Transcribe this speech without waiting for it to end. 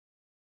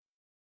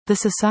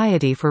The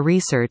Society for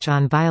Research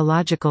on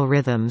Biological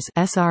Rhythms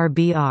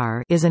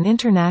 (SRBR) is an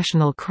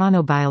international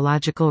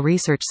chronobiological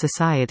research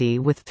society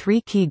with three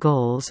key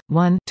goals: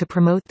 1. To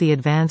promote the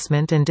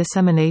advancement and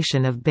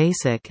dissemination of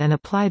basic and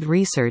applied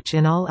research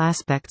in all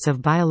aspects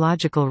of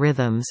biological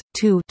rhythms;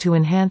 2. To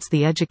enhance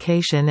the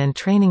education and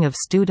training of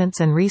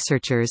students and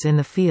researchers in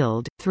the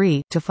field;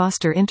 3. To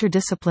foster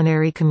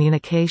interdisciplinary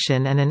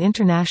communication and an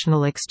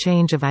international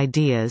exchange of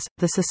ideas.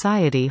 The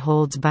Society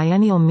holds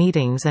biennial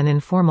meetings and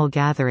informal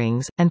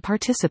gatherings, and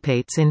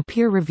participates in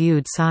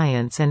peer-reviewed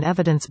science and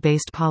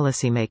evidence-based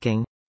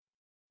policymaking.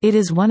 It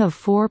is one of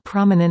 4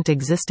 prominent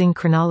existing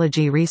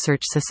chronology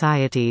research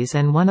societies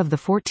and one of the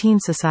 14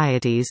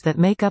 societies that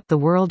make up the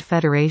World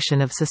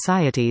Federation of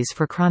Societies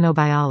for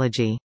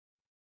Chronobiology.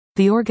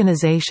 The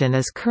organization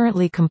is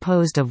currently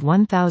composed of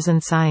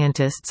 1,000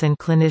 scientists and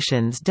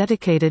clinicians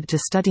dedicated to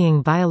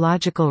studying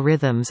biological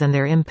rhythms and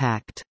their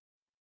impact.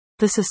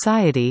 The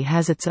Society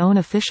has its own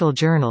official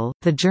journal,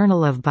 the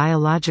Journal of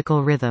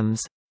Biological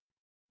Rhythms.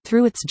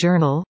 Through its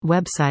journal,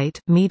 website,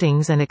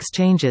 meetings and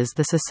exchanges,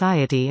 the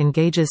Society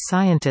engages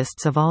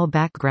scientists of all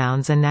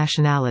backgrounds and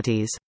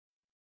nationalities.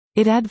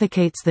 It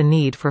advocates the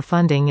need for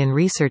funding in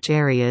research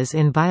areas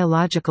in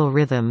biological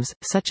rhythms,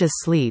 such as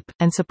sleep,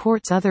 and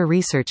supports other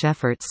research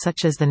efforts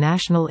such as the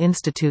National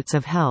Institutes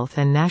of Health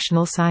and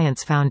National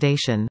Science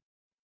Foundation.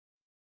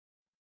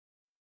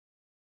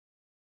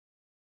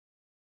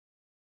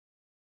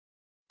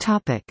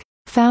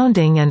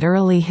 Founding and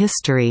early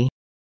history.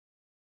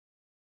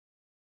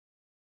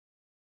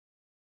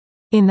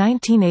 In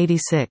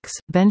 1986,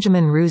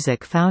 Benjamin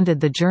Ruzic founded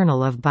the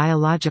Journal of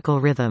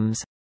Biological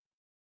Rhythms.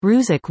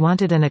 Ruzic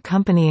wanted an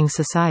accompanying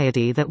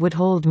society that would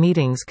hold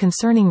meetings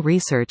concerning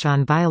research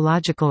on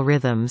biological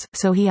rhythms,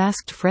 so he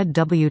asked Fred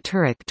W.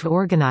 Turek to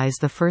organize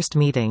the first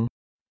meeting.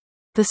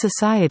 The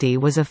society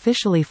was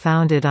officially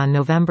founded on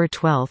November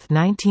 12,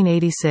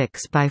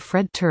 1986 by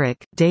Fred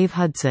Turek, Dave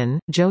Hudson,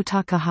 Joe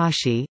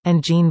Takahashi,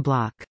 and Gene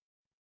Block.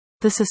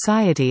 The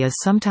society is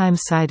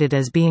sometimes cited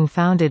as being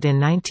founded in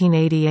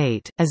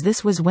 1988, as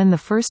this was when the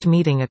first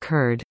meeting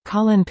occurred.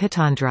 Colin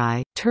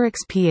Pittandry,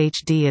 Turek's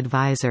PhD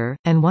advisor,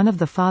 and one of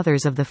the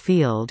fathers of the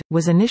field,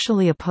 was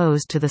initially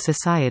opposed to the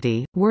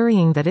society,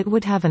 worrying that it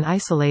would have an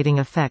isolating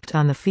effect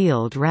on the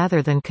field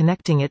rather than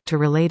connecting it to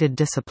related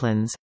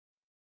disciplines.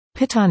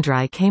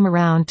 Pittandry came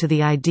around to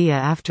the idea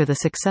after the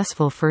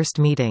successful first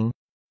meeting.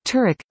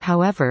 Turek,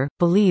 however,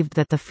 believed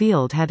that the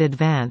field had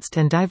advanced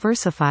and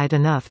diversified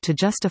enough to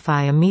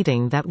justify a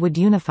meeting that would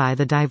unify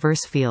the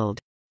diverse field.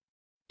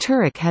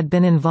 Turek had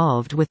been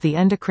involved with the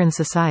Endocrine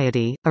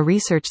Society, a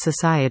research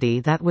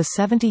society that was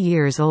 70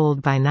 years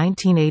old by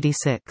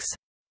 1986.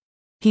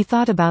 He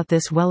thought about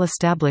this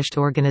well-established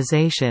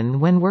organization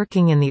when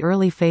working in the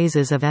early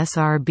phases of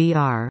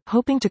SRBR,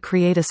 hoping to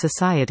create a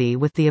society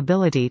with the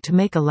ability to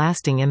make a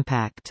lasting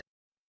impact.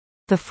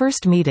 The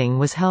first meeting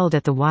was held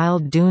at the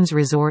Wild Dunes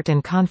Resort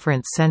and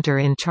Conference Center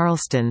in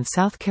Charleston,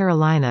 South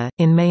Carolina,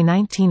 in May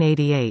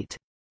 1988.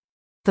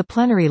 The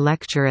plenary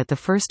lecture at the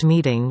first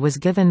meeting was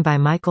given by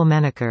Michael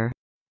Menaker.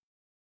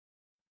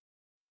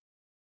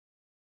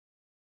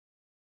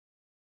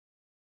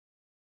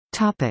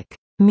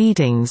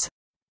 Meetings.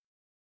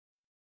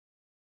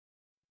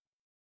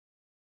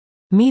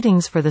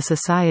 Meetings for the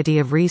Society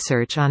of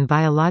Research on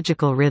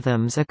Biological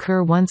Rhythms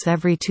occur once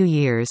every 2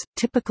 years,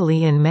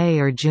 typically in May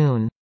or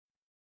June.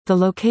 The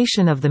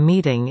location of the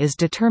meeting is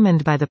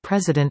determined by the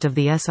president of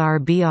the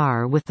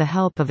SRBR with the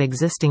help of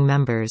existing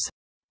members.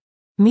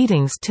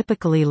 Meetings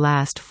typically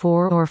last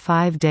 4 or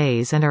 5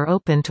 days and are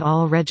open to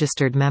all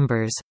registered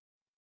members.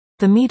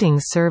 The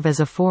meetings serve as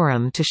a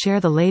forum to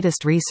share the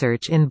latest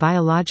research in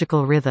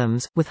biological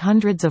rhythms, with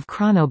hundreds of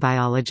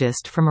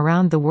chronobiologists from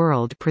around the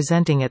world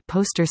presenting at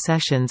poster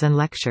sessions and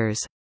lectures.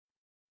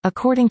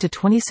 According to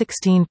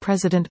 2016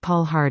 President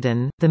Paul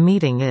Hardin, the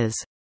meeting is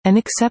an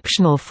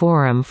exceptional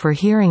forum for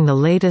hearing the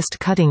latest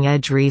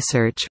cutting-edge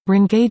research,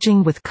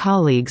 engaging with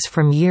colleagues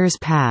from years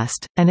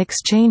past, and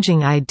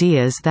exchanging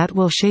ideas that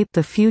will shape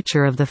the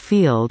future of the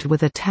field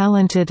with a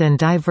talented and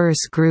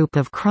diverse group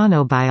of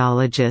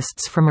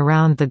chronobiologists from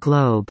around the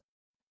globe.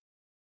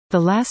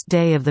 The last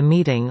day of the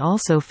meeting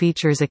also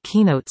features a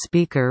keynote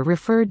speaker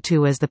referred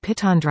to as the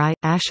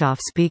Pittandry-Aschoff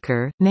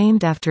speaker,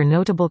 named after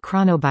notable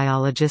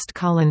chronobiologist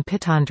Colin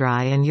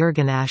Pittandry and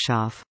Jürgen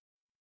Aschoff.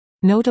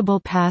 Notable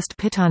past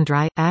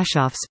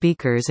Pittandry-Aschoff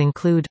speakers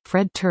include,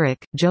 Fred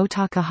Turek, Joe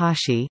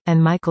Takahashi,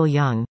 and Michael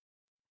Young.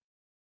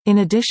 In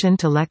addition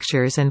to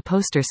lectures and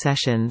poster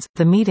sessions,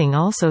 the meeting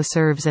also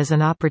serves as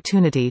an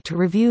opportunity to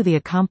review the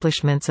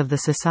accomplishments of the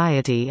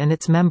Society and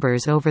its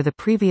members over the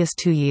previous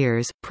 2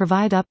 years,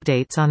 provide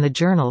updates on the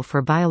Journal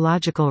for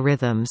Biological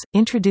Rhythms,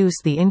 introduce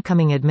the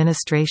incoming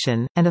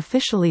administration, and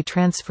officially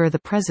transfer the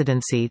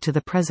presidency to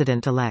the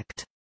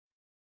president-elect.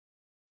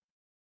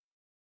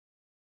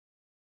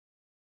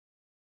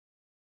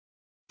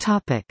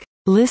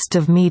 List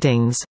of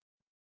meetings.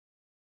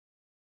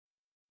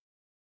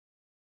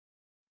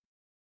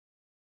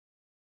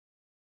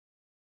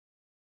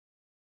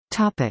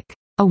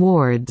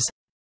 Awards.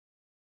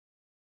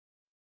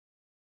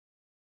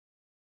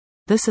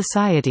 The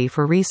Society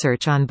for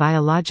Research on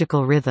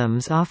Biological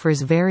Rhythms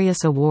offers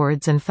various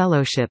awards and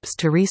fellowships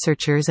to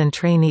researchers and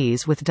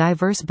trainees with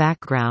diverse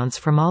backgrounds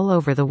from all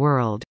over the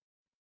world.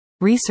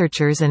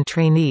 Researchers and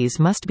trainees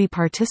must be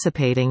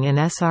participating in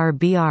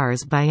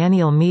SRBR's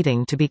biennial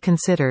meeting to be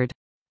considered.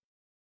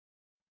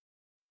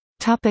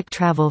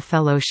 Travel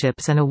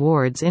Fellowships and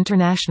Awards.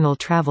 International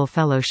Travel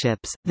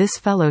Fellowships. This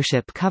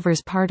fellowship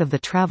covers part of the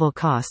travel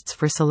costs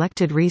for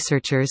selected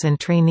researchers and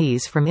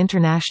trainees from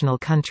international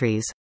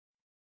countries.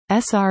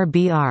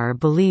 SRBR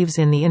believes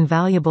in the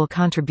invaluable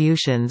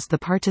contributions the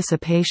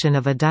participation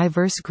of a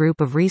diverse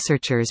group of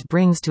researchers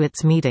brings to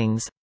its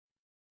meetings.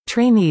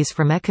 Trainees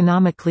from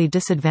economically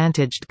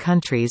disadvantaged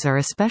countries are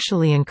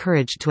especially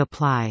encouraged to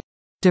apply.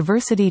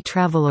 Diversity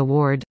Travel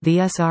Award. The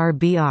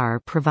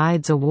SRBR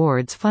provides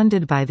awards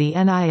funded by the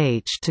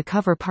NIH to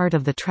cover part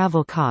of the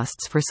travel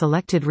costs for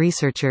selected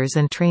researchers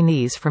and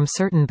trainees from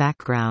certain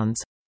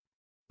backgrounds.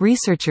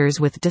 Researchers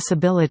with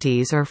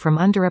disabilities or from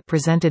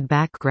underrepresented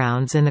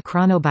backgrounds in the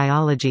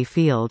chronobiology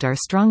field are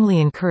strongly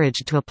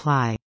encouraged to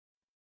apply.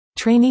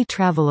 Trainee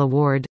Travel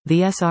Award.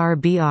 The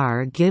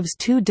SRBR gives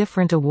two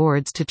different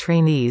awards to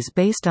trainees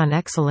based on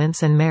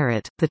excellence and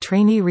merit, the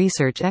Trainee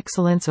Research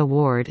Excellence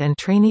Award and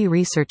Trainee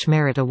Research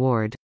Merit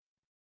Award.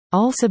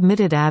 All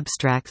submitted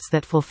abstracts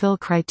that fulfill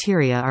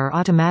criteria are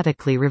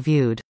automatically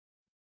reviewed.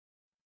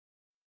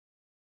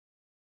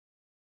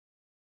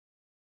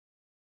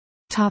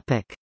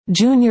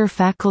 Junior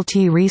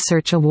Faculty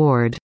Research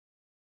Award.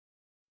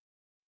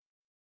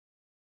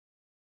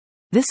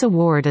 This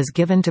award is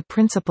given to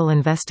principal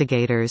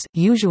investigators,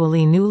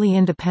 usually newly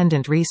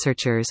independent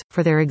researchers,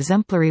 for their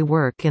exemplary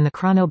work in the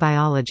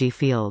chronobiology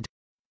field.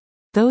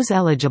 Those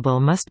eligible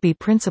must be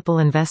principal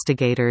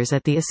investigators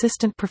at the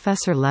assistant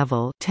professor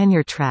level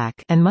tenure track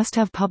and must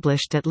have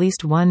published at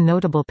least one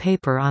notable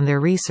paper on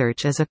their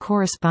research as a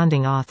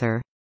corresponding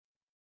author.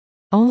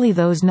 Only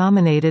those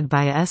nominated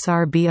by a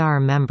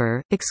SRBR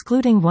member,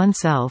 excluding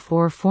oneself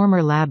or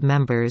former lab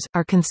members,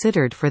 are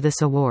considered for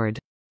this award.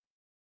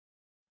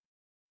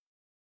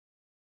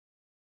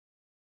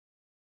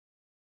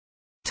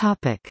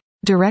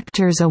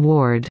 Directors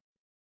Award.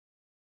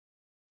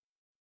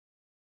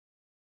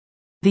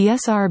 The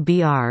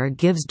SRBR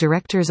gives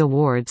Directors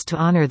Awards to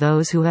honor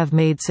those who have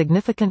made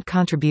significant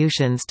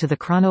contributions to the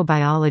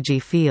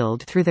chronobiology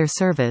field through their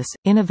service,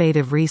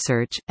 innovative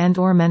research,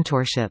 and/or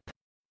mentorship.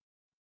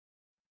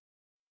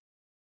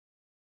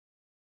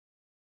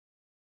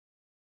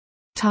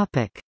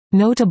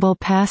 Notable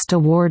past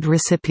award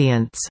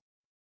recipients.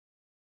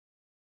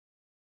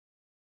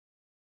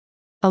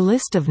 A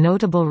list of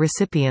notable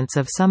recipients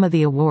of some of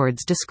the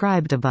awards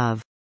described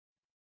above.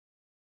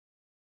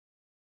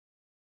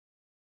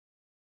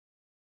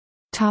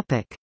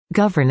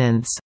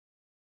 Governance.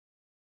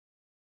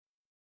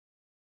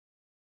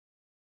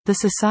 The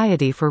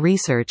Society for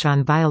Research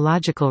on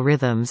Biological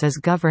Rhythms is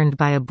governed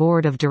by a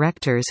board of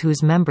directors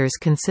whose members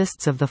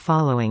consists of the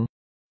following.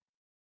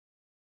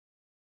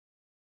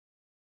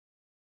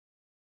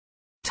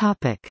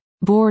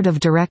 Board of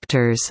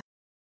Directors.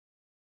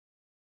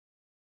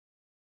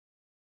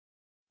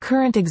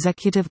 Current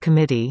Executive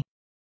Committee.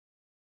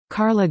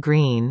 Carla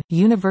Green,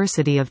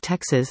 University of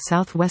Texas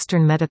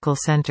Southwestern Medical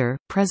Center,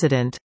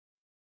 President.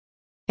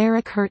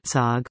 Eric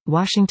Herzog,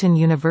 Washington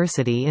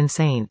University in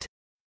St.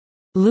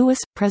 Louis,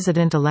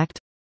 President-elect.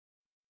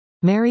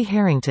 Mary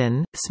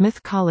Harrington,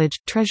 Smith College,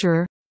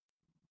 Treasurer.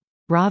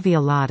 Ravi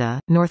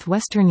Alada,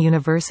 Northwestern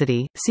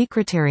University,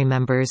 Secretary.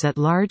 Members at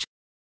Large.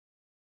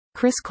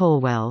 Chris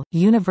Colwell,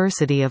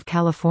 University of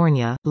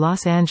California,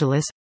 Los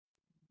Angeles.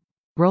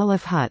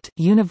 Roelof Hutt,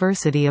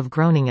 University of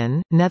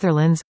Groningen,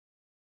 Netherlands.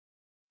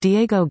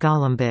 Diego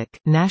Golombek,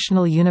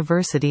 National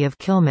University of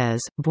Quilmes,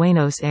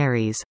 Buenos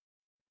Aires.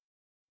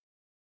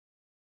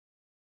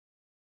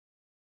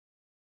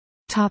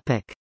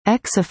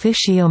 Ex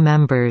officio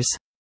members.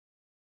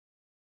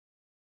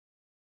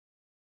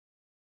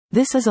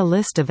 This is a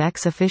list of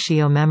ex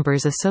officio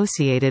members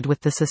associated with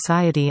the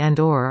Society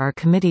and/or are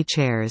committee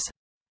chairs.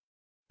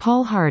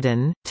 Paul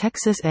Hardin,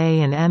 Texas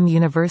A&M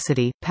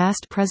University,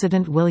 past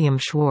President William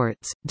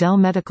Schwartz, Dell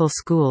Medical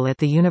School at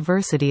the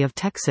University of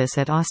Texas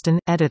at Austin,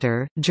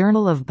 editor,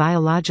 Journal of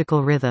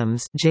Biological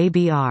Rhythms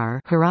JBR,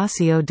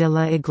 Horacio de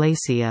la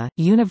Iglesia,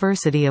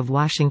 University of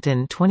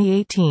Washington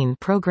 2018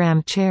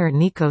 Program Chair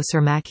Nico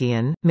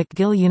Sermakian,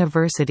 McGill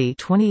University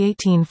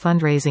 2018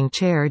 Fundraising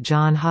Chair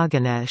John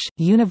Haganesh,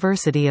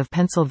 University of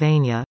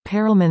Pennsylvania,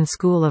 Perelman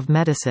School of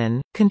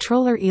Medicine,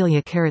 Controller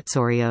Ilya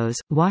Karatsorios,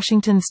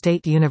 Washington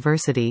State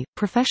University,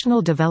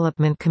 Professional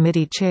Development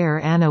Committee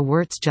Chair Anna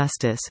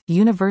Wirtz-Justice,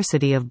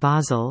 University of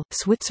Basel,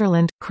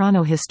 Switzerland,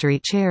 Chronohistory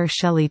Chair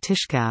Shelley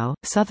Tishkow,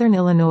 Southern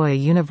Illinois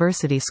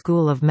University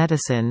School of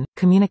Medicine,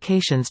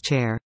 Communications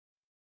Chair.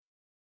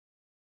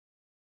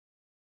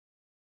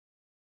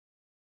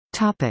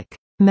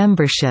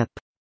 Membership.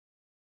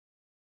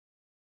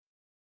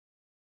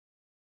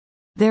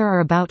 There are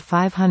about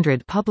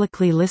 500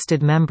 publicly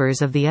listed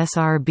members of the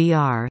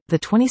SRBR. The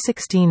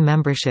 2016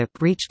 membership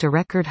reached a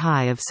record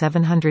high of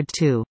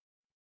 702.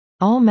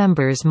 All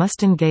members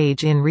must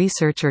engage in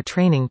research or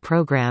training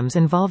programs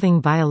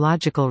involving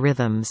biological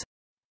rhythms.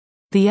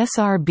 The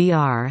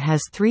SRBR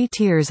has 3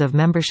 tiers of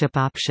membership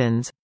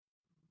options: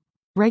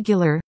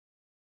 regular,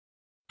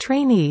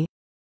 trainee.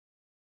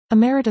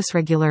 Emeritus.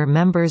 Regular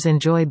members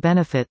enjoy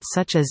benefits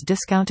such as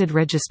discounted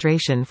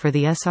registration for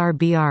the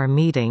SRBR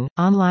meeting,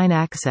 online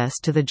access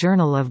to the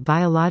Journal of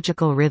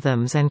Biological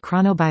Rhythms and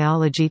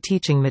chronobiology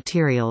teaching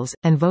materials,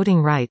 and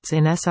voting rights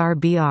in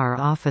SRBR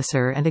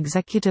officer and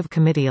executive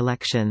committee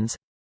elections.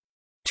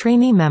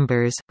 Trainee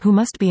members, who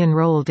must be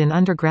enrolled in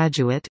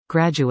undergraduate,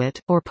 graduate,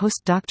 or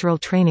postdoctoral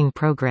training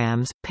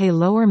programs, pay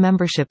lower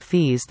membership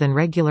fees than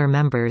regular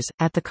members,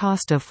 at the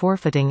cost of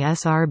forfeiting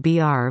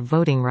SRBR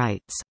voting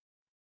rights.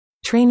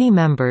 Trainee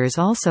members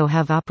also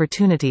have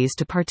opportunities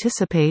to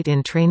participate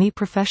in Trainee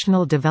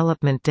Professional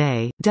Development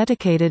Day,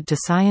 dedicated to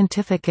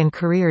scientific and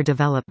career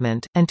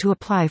development, and to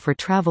apply for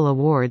travel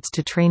awards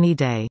to Trainee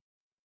Day.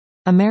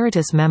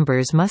 Emeritus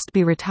members must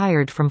be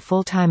retired from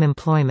full-time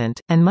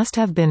employment, and must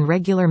have been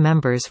regular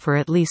members for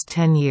at least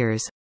 10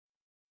 years.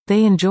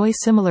 They enjoy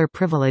similar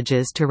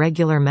privileges to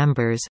regular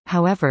members,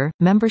 however,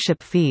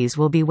 membership fees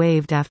will be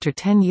waived after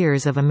 10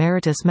 years of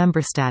emeritus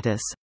member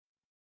status.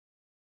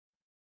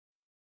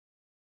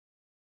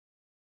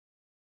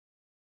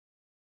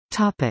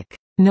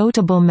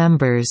 Notable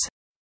members.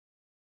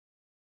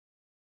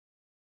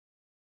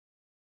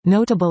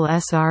 Notable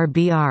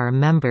SRBR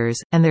members,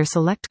 and their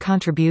select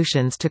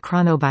contributions to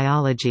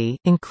chronobiology,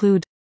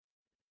 include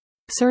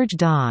Serge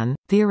Don,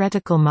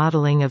 theoretical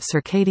modeling of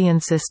circadian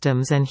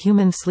systems and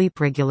human sleep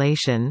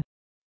regulation;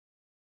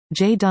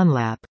 J.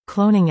 Dunlap,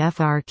 cloning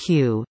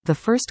FRQ, the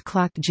first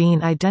clock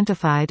gene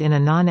identified in a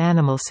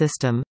non-animal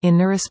system, in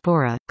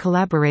Neurospora,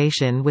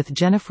 collaboration with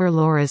Jennifer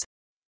Loras;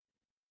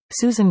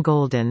 Susan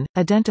Golden,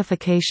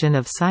 identification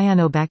of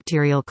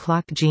cyanobacterial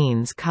clock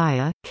genes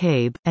Kaya,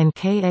 CABE, and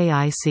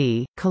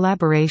KAIC,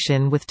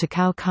 collaboration with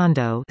Takao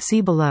Kondo,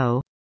 see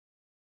below;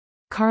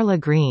 Carla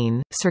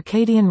Green,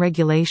 circadian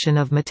regulation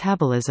of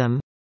metabolism;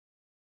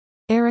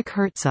 Eric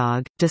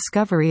Herzog,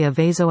 discovery of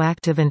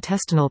vasoactive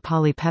intestinal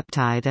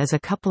polypeptide as a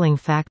coupling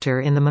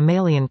factor in the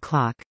mammalian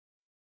clock;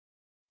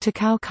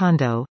 Takao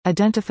Kondo,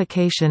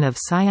 identification of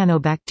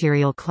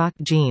cyanobacterial clock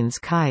genes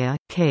Kaya,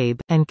 CABE,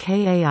 and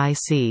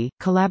KAIC,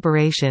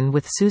 collaboration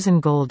with Susan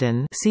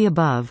Golden, see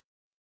above;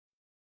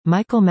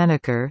 Michael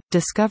Menaker,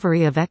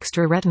 discovery of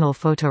extra-retinal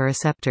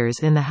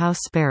photoreceptors in the house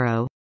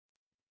sparrow;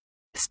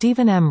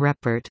 Stephen M.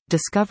 Reppert,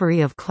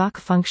 discovery of clock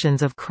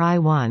functions of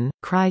Cry1,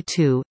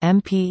 Cry2,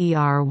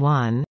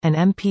 MPER1, and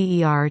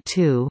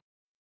MPER2;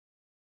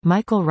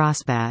 Michael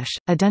Rosbash,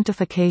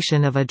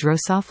 identification of a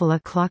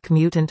Drosophila clock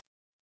mutant;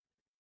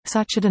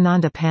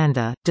 Satchidananda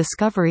Panda,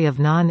 discovery of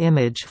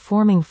non-image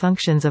forming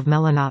functions of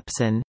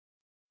melanopsin;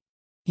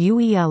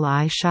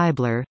 Ueli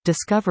Scheibler,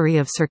 discovery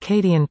of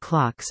circadian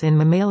clocks in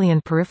mammalian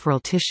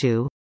peripheral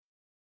tissue;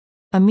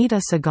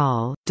 Amita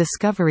Segal,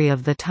 discovery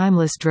of the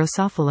timeless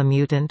Drosophila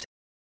mutant;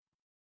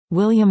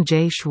 William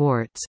J.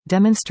 Schwartz,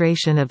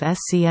 demonstration of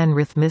SCN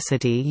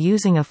rhythmicity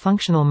using a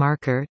functional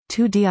marker,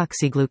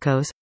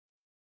 2-deoxyglucose;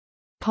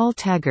 Paul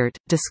Taggart,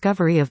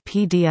 discovery of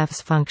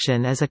PDF's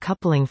function as a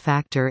coupling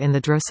factor in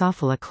the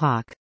Drosophila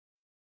clock;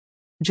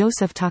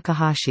 Joseph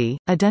Takahashi,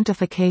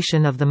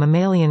 identification of the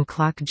mammalian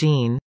clock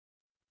gene;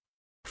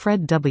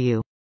 Fred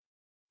W.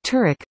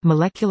 Turek,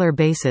 molecular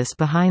basis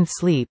behind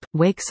sleep,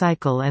 wake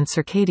cycle and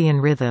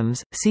circadian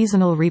rhythms,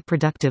 seasonal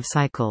reproductive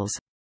cycles.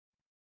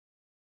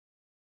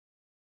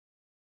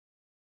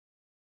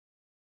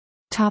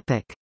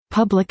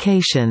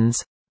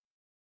 Publications.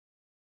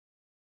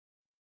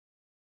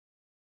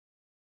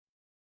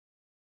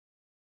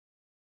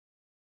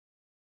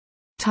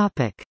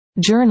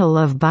 Journal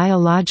of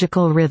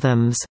Biological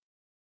Rhythms.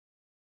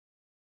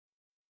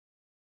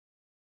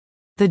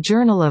 The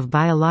Journal of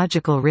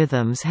Biological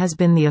Rhythms has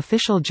been the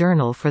official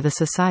journal for the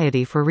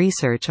Society for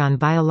Research on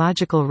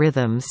Biological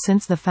Rhythms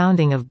since the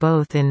founding of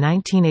both in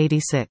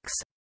 1986.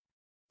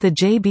 The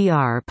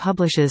JBR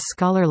publishes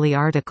scholarly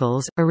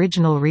articles,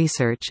 original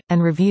research,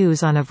 and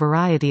reviews on a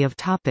variety of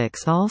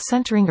topics, all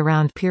centering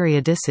around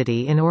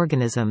periodicity in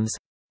organisms.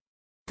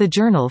 The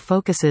journal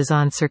focuses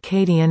on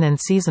circadian and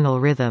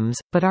seasonal rhythms,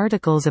 but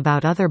articles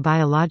about other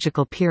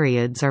biological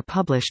periods are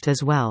published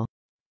as well.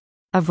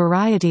 A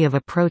variety of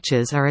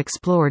approaches are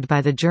explored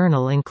by the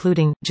journal,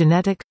 including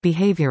genetic,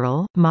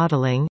 behavioral,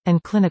 modeling,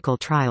 and clinical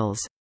trials.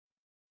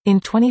 In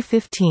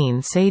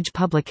 2015, Sage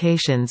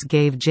Publications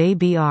gave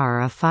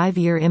JBR a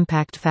 5-year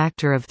impact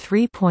factor of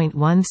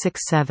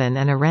 3.167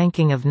 and a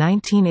ranking of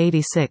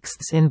 1986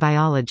 in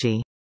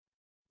biology.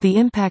 The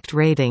impact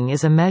rating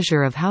is a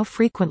measure of how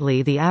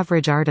frequently the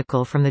average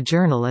article from the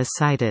journal is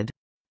cited.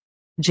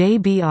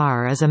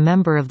 JBR is a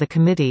member of the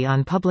Committee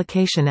on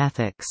Publication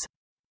Ethics.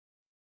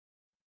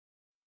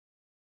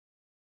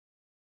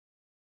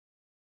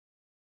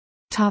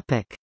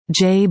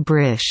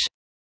 JBRish.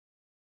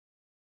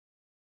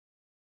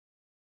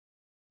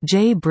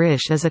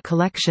 JBRish is a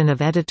collection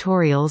of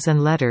editorials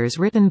and letters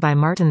written by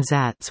Martin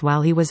Zatz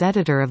while he was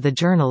editor of the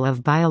Journal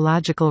of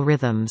Biological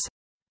Rhythms.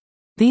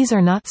 These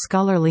are not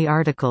scholarly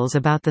articles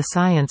about the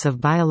science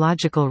of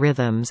biological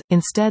rhythms,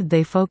 instead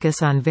they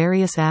focus on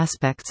various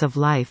aspects of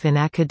life in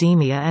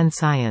academia and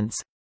science.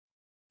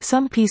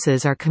 Some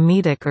pieces are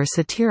comedic or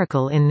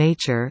satirical in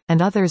nature,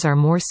 and others are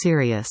more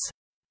serious.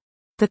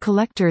 The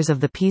collectors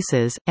of the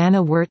pieces,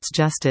 Anna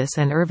Wirtz-Justice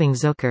and Irving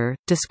Zucker,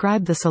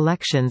 describe the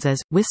selections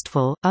as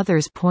wistful,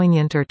 others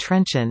poignant or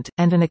trenchant,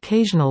 and an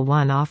occasional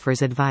one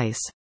offers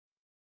advice.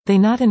 They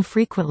not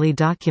infrequently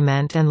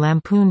document and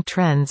lampoon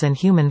trends and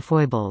human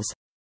foibles.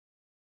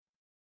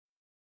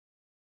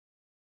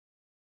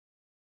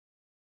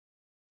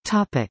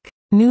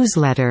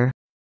 Newsletter.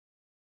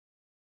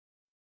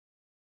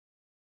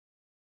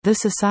 The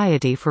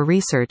Society for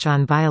Research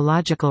on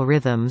Biological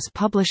Rhythms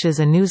publishes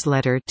a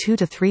newsletter 2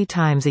 to 3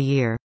 times a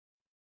year.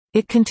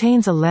 It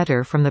contains a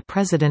letter from the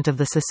President of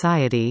the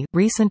Society,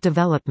 recent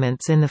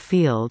developments in the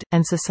field,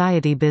 and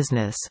Society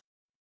business.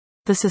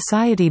 The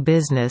Society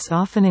business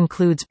often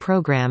includes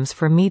programs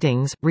for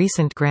meetings,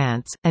 recent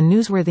grants, and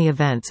newsworthy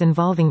events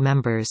involving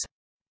members.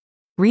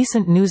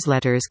 Recent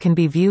newsletters can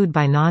be viewed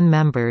by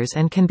non-members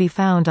and can be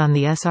found on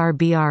the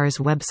SRBR's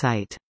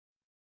website.